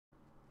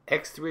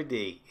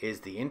X3D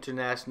is the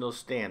international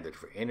standard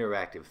for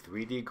interactive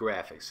 3D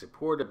graphics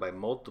supported by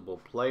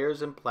multiple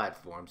players and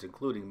platforms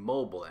including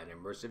mobile and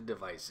immersive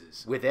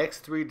devices. With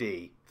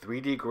X3D,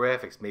 3D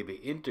graphics may be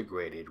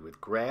integrated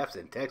with graphs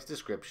and text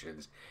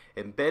descriptions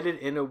embedded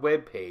in a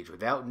web page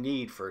without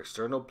need for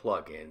external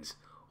plugins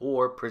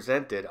or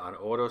presented on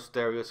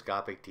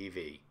auto-stereoscopic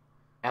TV.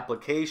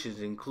 Applications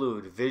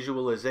include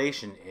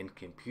visualization in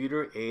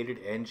computer-aided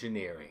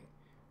engineering,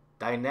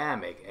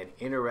 dynamic and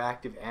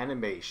interactive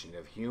animation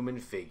of human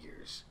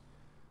figures,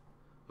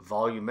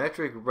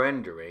 volumetric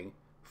rendering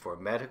for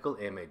medical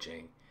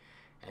imaging,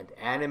 and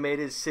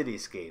animated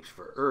cityscapes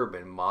for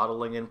urban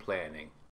modeling and planning.